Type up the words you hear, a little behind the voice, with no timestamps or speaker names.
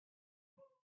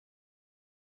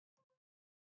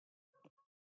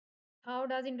How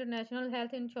does international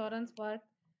health insurance work?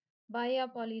 Buy a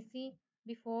policy.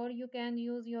 Before you can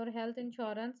use your health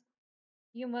insurance,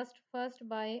 you must first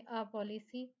buy a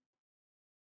policy.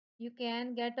 You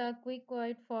can get a quick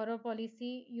quote for a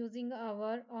policy using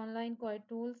our online quote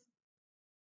tools.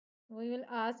 We will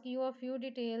ask you a few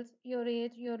details, your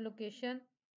age, your location,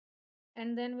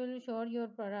 and then we'll show your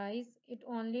price. It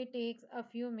only takes a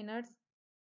few minutes.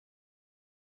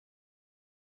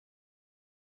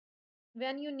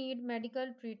 When you need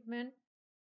medical treatment,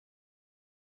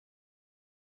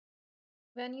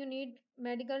 when you need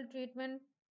medical treatment,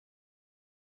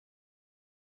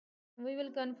 we will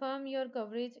confirm your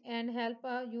coverage and help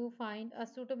you find a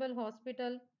suitable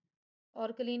hospital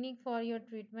or clinic for your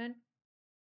treatment.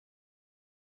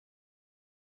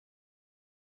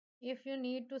 If you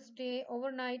need to stay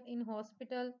overnight in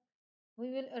hospital,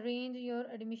 we will arrange your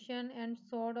admission and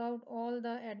sort out all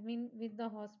the admin with the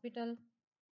hospital.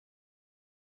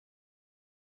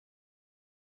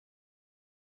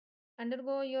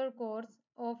 Undergo your course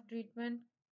of treatment.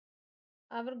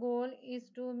 Our goal is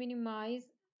to minimize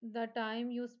the time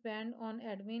you spend on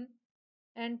admin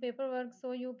and paperwork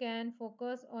so you can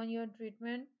focus on your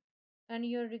treatment and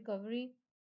your recovery.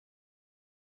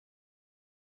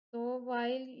 So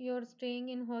while you're staying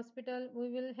in hospital, we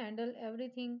will handle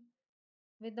everything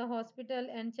with the hospital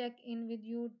and check in with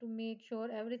you to make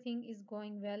sure everything is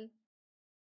going well.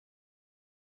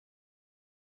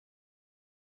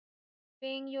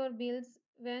 Paying your bills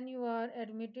when you are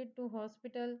admitted to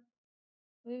hospital.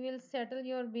 We will settle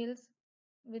your bills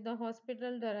with the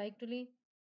hospital directly.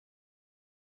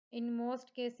 In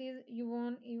most cases, you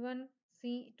won't even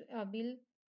see a bill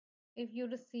if you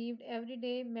received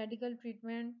everyday medical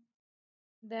treatment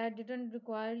that didn't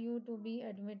require you to be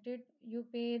admitted. You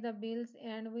pay the bills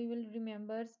and we will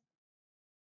reimburse.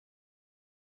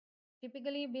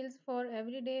 Typically, bills for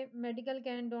everyday medical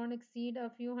can don't exceed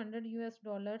a few hundred US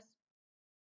dollars.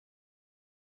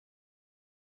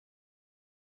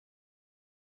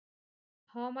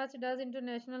 How much does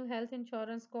international health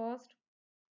insurance cost?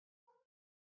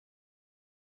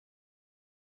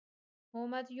 How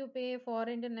much you pay for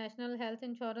international health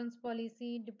insurance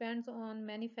policy depends on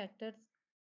many factors.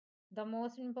 The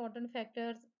most important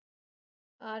factors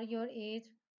are your age,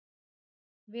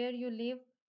 where you live,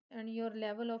 and your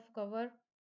level of cover.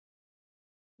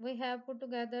 We have put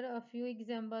together a few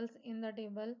examples in the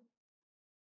table.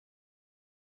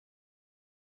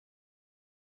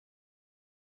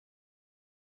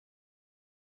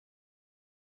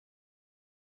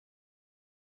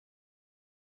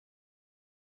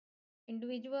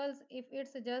 Individuals, if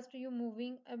it's just you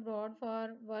moving abroad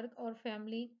for work or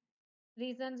family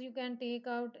reasons, you can take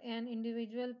out an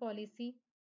individual policy.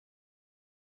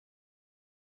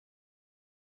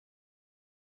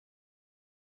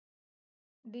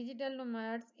 Digital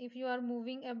nomads, if you are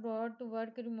moving abroad to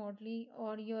work remotely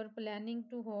or you're planning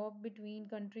to hop between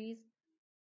countries,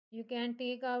 you can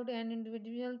take out an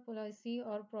individual policy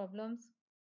or problems.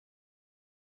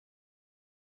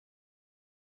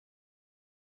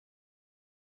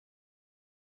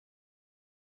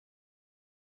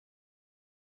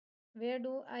 Where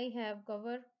do I have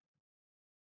cover?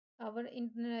 Our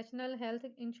international health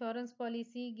insurance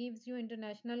policy gives you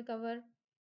international cover.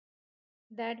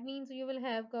 That means you will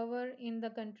have cover in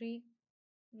the country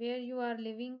where you are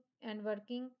living and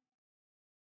working,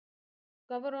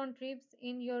 cover on trips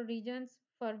in your regions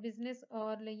for business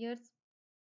or leisure,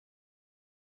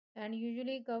 and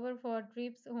usually cover for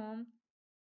trips home.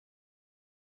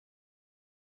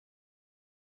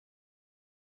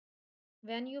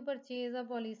 When you purchase a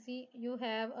policy, you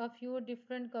have a few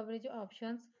different coverage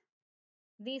options.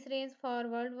 These range for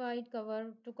worldwide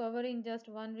cover to cover in just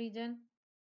one region.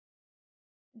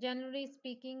 Generally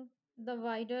speaking, the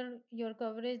wider your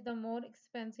coverage, the more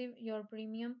expensive your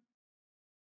premium.